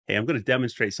Hey, I'm going to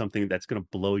demonstrate something that's going to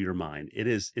blow your mind.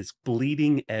 It's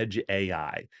bleeding edge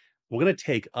AI. We're going to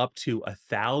take up to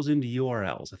 1,000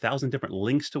 URLs, 1,000 different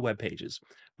links to web pages.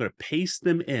 We're going to paste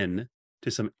them in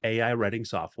to some AI writing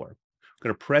software. We're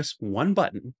going to press one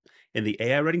button, and the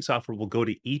AI writing software will go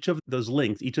to each of those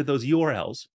links, each of those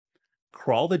URLs,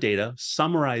 crawl the data,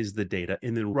 summarize the data,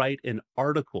 and then write an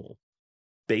article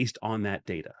based on that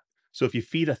data. So if you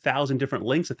feed 1,000 different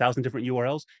links, 1,000 different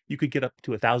URLs, you could get up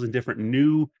to 1,000 different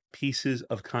new pieces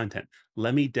of content.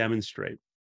 Let me demonstrate.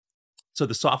 So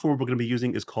the software we're going to be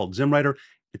using is called ZimmWriter.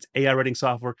 It's AI writing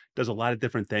software, does a lot of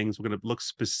different things. We're going to look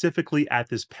specifically at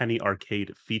this penny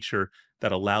arcade feature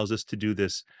that allows us to do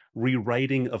this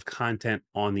rewriting of content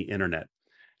on the internet.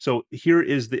 So here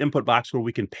is the input box where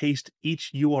we can paste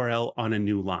each URL on a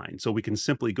new line. So we can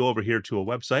simply go over here to a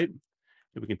website,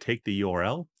 and we can take the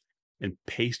URL and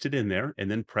paste it in there and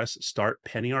then press start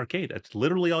penny arcade. That's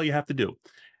literally all you have to do.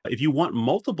 If you want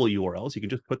multiple URLs, you can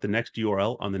just put the next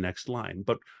URL on the next line.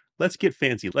 But let's get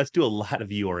fancy. Let's do a lot of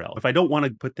URL. If I don't want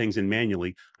to put things in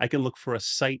manually, I can look for a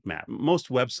sitemap. Most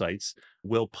websites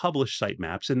will publish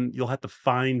sitemaps, and you'll have to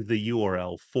find the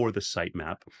URL for the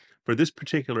sitemap. For this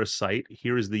particular site,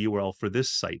 here is the URL for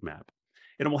this sitemap.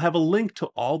 And it will have a link to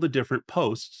all the different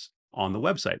posts on the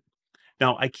website.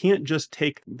 Now, I can't just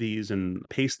take these and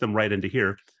paste them right into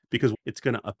here because it's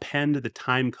going to append the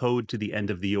time code to the end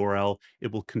of the URL.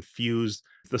 It will confuse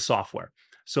the software.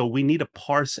 So we need to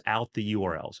parse out the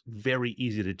URLs. Very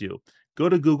easy to do. Go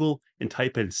to Google and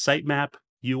type in sitemap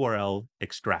URL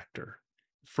extractor.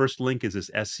 First link is this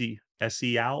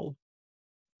SEL,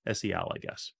 I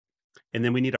guess. And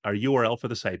then we need our URL for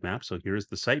the sitemap. So here's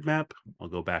the sitemap. I'll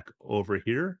go back over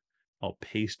here. I'll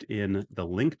paste in the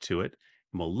link to it.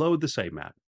 And we'll load the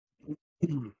sitemap.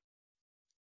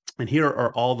 And here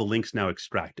are all the links now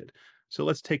extracted. So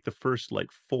let's take the first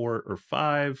like 4 or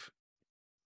 5.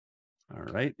 All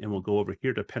right, and we'll go over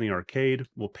here to Penny Arcade.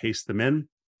 We'll paste them in.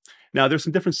 Now there's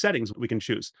some different settings we can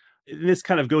choose. This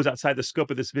kind of goes outside the scope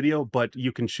of this video, but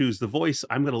you can choose the voice.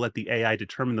 I'm going to let the AI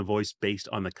determine the voice based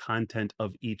on the content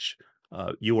of each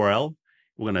URL.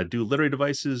 We're going to do literary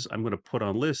devices. I'm going to put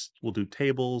on lists. We'll do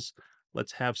tables.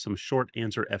 Let's have some short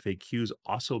answer FAQs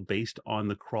also based on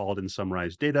the crawled and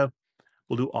summarized data.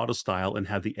 We'll do auto style and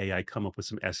have the AI come up with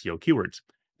some SEO keywords.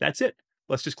 That's it.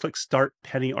 Let's just click start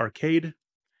Penny Arcade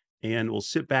and we'll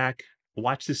sit back,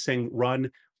 watch this thing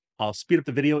run. I'll speed up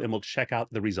the video and we'll check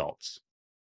out the results.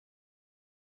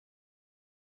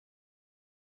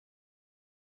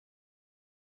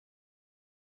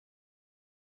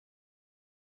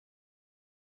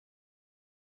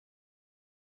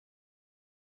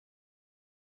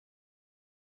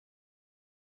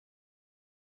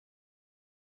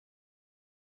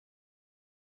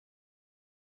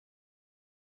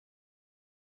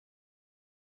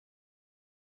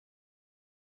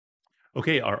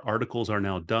 Okay, our articles are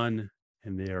now done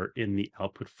and they're in the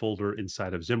output folder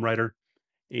inside of ZimmWriter.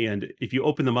 And if you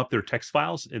open them up, they're text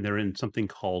files and they're in something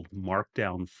called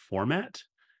Markdown format.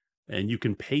 And you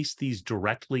can paste these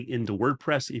directly into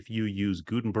WordPress if you use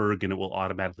Gutenberg, and it will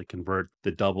automatically convert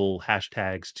the double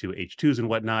hashtags to H2s and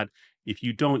whatnot. If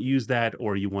you don't use that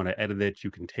or you want to edit it,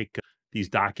 you can take these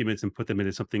documents and put them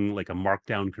into something like a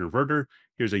Markdown converter.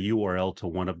 Here's a URL to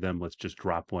one of them. Let's just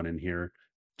drop one in here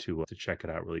to check it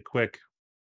out really quick.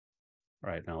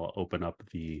 All right, now I'll open up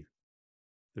the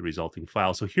resulting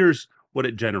file. So here's what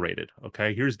it generated.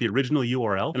 Okay, here's the original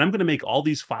URL. And I'm going to make all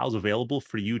these files available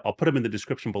for you. I'll put them in the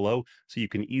description below so you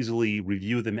can easily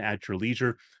review them at your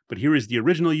leisure. But here is the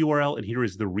original URL and here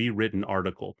is the rewritten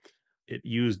article. It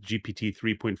used GPT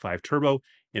 3.5 Turbo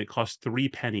and it cost 3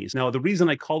 pennies. Now, the reason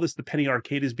I call this the penny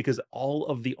arcade is because all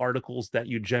of the articles that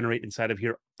you generate inside of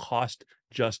here cost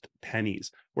just pennies.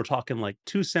 We're talking like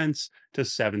 2 cents to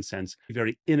 7 cents. A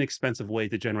very inexpensive way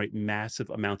to generate massive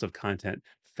amounts of content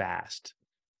fast.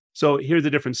 So here are the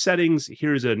different settings.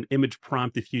 Here's an image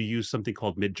prompt. If you use something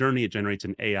called Midjourney, it generates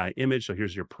an AI image. So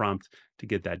here's your prompt to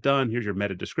get that done. Here's your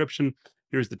meta description.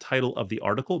 Here's the title of the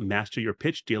article, Master Your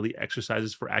Pitch, Daily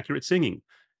Exercises for Accurate Singing.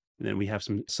 And then we have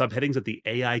some subheadings that the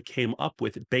AI came up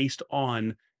with based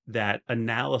on that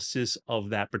analysis of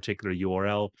that particular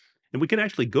URL. And we can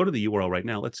actually go to the URL right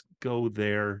now. Let's go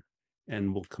there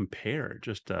and we'll compare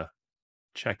just to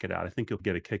check it out. I think you'll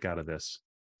get a kick out of this.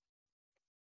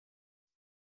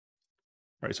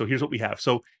 All right, so here's what we have.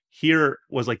 So here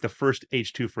was like the first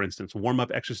H2, for instance,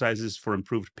 warm-up exercises for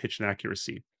improved pitch and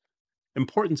accuracy.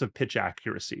 Importance of pitch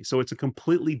accuracy. So it's a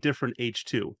completely different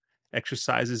H2.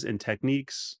 Exercises and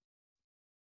techniques,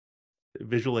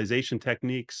 visualization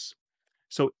techniques.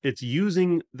 So it's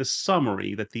using the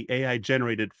summary that the AI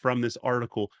generated from this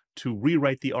article to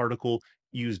rewrite the article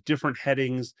use different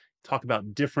headings, talk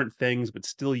about different things, but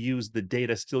still use the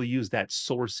data, still use that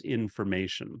source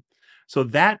information. So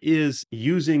that is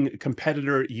using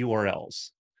competitor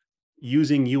URLs,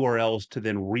 using URLs to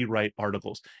then rewrite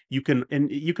articles. You can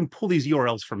pull these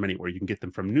URLs from anywhere. You can get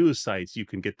them from news sites, you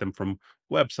can get them from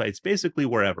websites, basically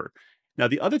wherever. Now,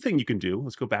 the other thing you can do,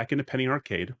 let's go back into Penny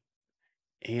Arcade,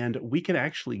 and we can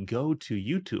actually go to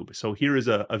YouTube. So here is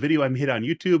a video I made on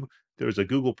YouTube. There's a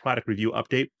Google product review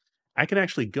update. I can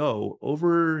actually go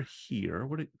over here.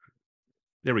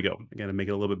 There we go. I got to make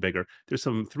it a little bit bigger. There's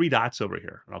some three dots over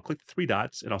here. And I'll click the three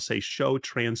dots and I'll say show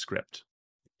transcript.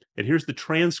 And here's the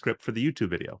transcript for the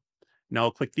YouTube video. Now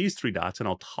I'll click these three dots and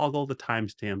I'll toggle the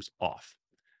timestamps off.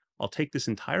 I'll take this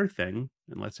entire thing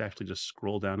and let's actually just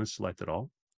scroll down and select it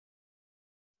all,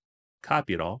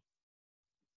 copy it all,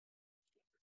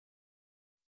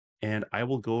 and I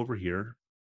will go over here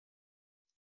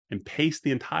and paste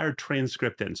the entire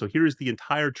transcript in. So here's the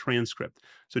entire transcript.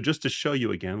 So just to show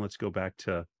you again, let's go back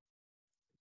to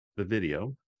the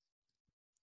video.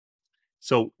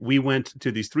 So we went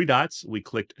to these three dots, we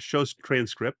clicked show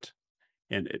transcript,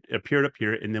 and it appeared up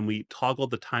here, and then we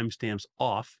toggled the timestamps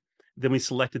off. Then we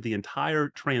selected the entire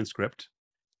transcript,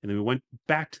 and then we went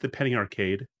back to the Penny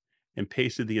Arcade and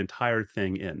pasted the entire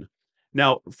thing in.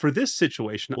 Now, for this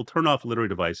situation, we'll turn off literary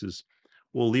devices.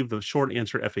 We'll leave the short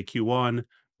answer FAQ on.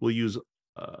 We'll use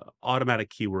automatic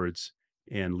keywords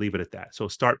and leave it at that. So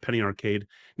start Penny Arcade.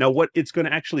 Now, what it's going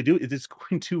to actually do is it's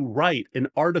going to write an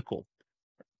article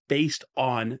based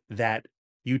on that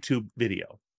YouTube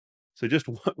video. So just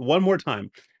one more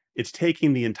time, it's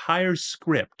taking the entire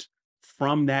script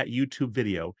from that YouTube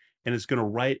video and it's going to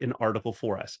write an article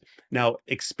for us. Now,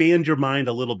 expand your mind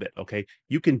a little bit, okay?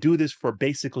 You can do this for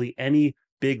basically any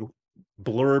big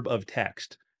blurb of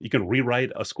text. You can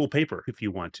rewrite a school paper if you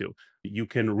want to. You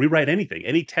can rewrite anything,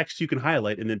 any text you can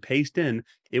highlight and then paste in.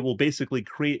 It will basically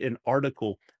create an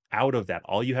article out of that.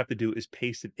 All you have to do is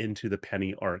paste it into the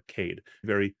Penny Arcade.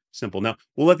 Very simple. Now,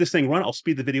 we'll let this thing run. I'll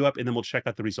speed the video up and then we'll check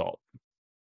out the result.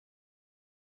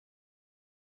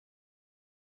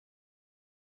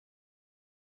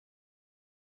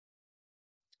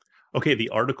 Okay, the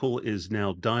article is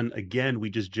now done. Again, we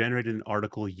just generated an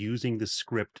article using the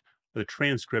script, the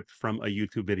transcript from a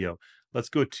YouTube video. Let's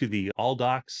go to the All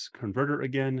Docs converter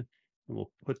again, and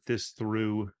we'll put this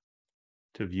through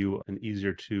to view an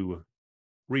easier to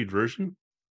read version.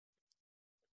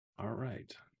 All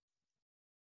right.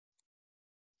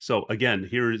 So again,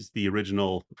 here is the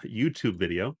original YouTube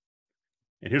video,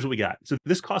 and here's what we got. So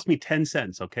this cost me 10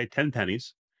 cents, okay, 10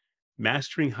 pennies.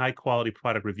 Mastering high quality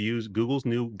product reviews, Google's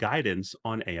new guidance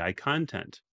on AI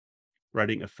content.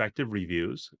 Writing effective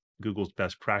reviews, Google's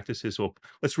best practices. So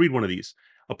let's read one of these.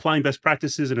 Applying best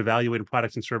practices and evaluating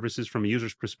products and services from a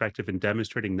user's perspective and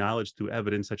demonstrating knowledge through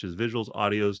evidence such as visuals,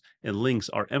 audios, and links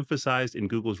are emphasized in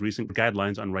Google's recent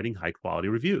guidelines on writing high quality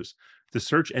reviews. The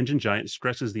search engine giant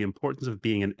stresses the importance of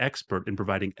being an expert in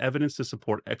providing evidence to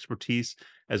support expertise,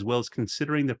 as well as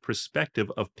considering the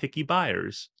perspective of picky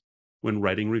buyers when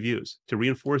writing reviews. To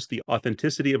reinforce the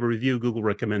authenticity of a review, Google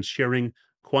recommends sharing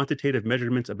quantitative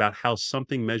measurements about how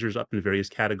something measures up in various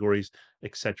categories,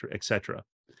 et cetera, et cetera.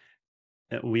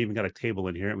 And we even got a table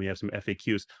in here and we have some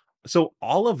FAQs. So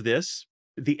all of this,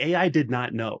 the AI did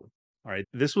not know. All right.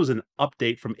 This was an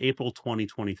update from April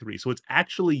 2023. So it's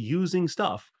actually using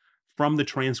stuff from the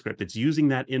transcript. It's using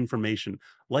that information.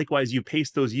 Likewise, you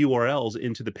paste those URLs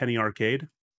into the Penny Arcade.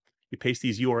 You paste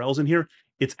these URLs in here,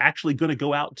 it's actually going to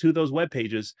go out to those web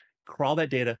pages, crawl that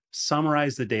data,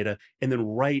 summarize the data, and then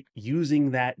write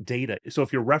using that data. So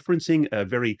if you're referencing a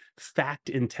very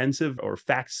fact-intensive or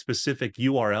fact-specific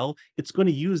URL, it's going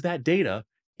to use that data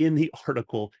in the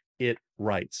article it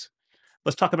writes.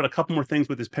 Let's talk about a couple more things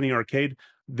with this Penny Arcade.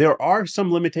 There are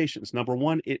some limitations. Number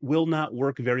one, it will not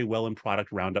work very well in product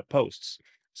roundup posts.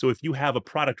 So if you have a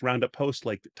product roundup post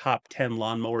like the top 10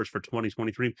 lawnmowers for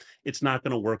 2023, it's not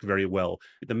going to work very well.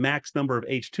 The max number of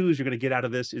H2s you're going to get out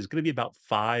of this is going to be about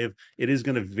 5. It is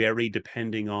going to vary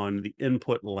depending on the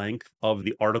input length of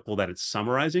the article that it's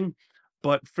summarizing.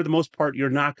 But for the most part, you're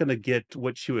not going to get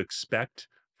what you expect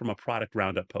from a product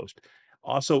roundup post.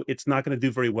 Also, it's not going to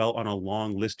do very well on a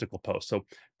long listicle post. So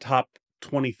top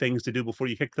 20 things to do before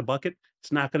you kick the bucket,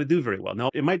 it's not going to do very well.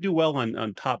 Now, it might do well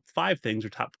on top 5 things or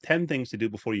top 10 things to do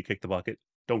before you kick the bucket.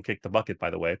 Don't kick the bucket, by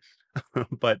the way.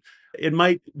 But it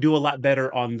might do a lot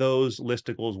better on those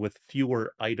listicles with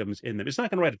fewer items in them. It's not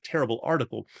going to write a terrible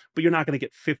article, but you're not going to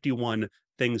get 51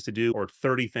 things to do or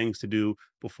 30 things to do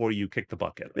before you kick the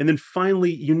bucket. And then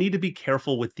finally, you need to be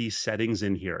careful with these settings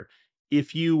in here.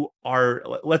 if you are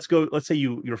let's say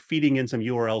you're feeding in some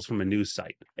URLs from a news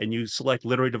site and you select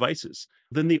literary devices,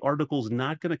 then the article's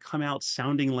not going to come out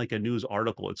sounding like a news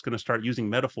article. It's going to start using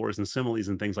metaphors and similes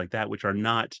and things like that, which are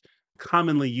not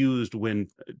commonly used when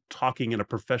talking in a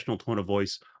professional tone of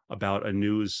voice about a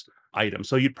news item.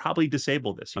 So you'd probably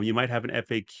disable this. You might have an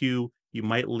FAQ. You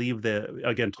might leave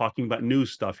again, talking about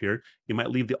news stuff here, you might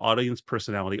leave the audience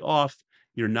personality off.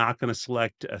 You're not going to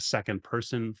select a second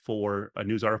person for a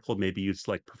news article. Maybe you'd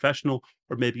select professional,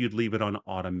 or maybe you'd leave it on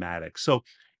automatic. So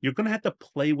you're going to have to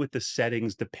play with the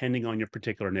settings depending on your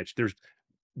particular niche. There's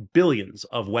billions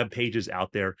of web pages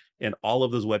out there, and all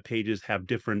of those web pages have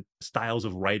different styles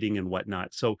of writing and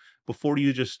whatnot. So before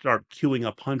you just start queuing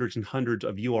up hundreds and hundreds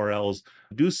of URLs,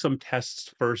 do some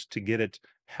tests first to get it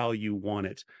how you want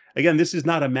it. Again, this is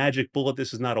not a magic bullet.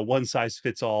 This is not a one size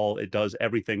fits all. It does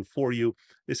everything for you.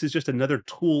 This is just another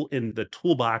tool in the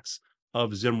toolbox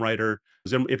of ZimmWriter.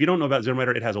 If you don't know about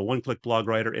ZimmWriter, it has a one-click blog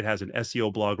writer. It has an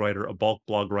SEO blog writer, a bulk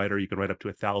blog writer. You can write up to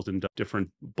 1,000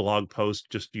 different blog posts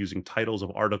just using titles of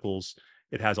articles.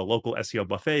 It has a local SEO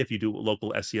buffet if you do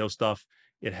local SEO stuff.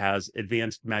 It has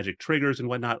advanced magic triggers and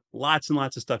whatnot. Lots and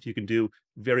lots of stuff you can do.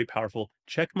 Very powerful.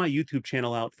 Check my YouTube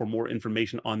channel out for more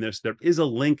information on this. There is a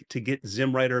link to get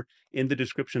ZimmWriter in the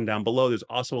description down below. There's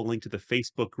also a link to the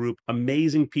Facebook group.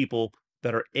 Amazing people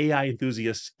that are AI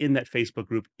enthusiasts in that Facebook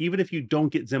group. Even if you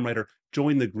don't get ZimmWriter,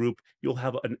 join the group. You'll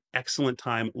have an excellent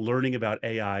time learning about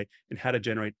AI and how to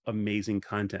generate amazing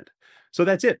content. So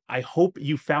that's it. I hope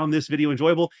you found this video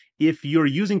enjoyable. If you're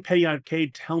using Penny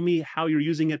Arcade, tell me how you're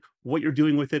using it, what you're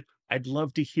doing with it. I'd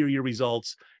love to hear your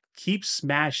results. Keep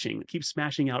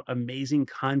smashing out amazing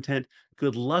content.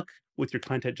 Good luck with your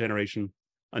content generation.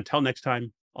 Until next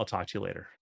time, I'll talk to you later.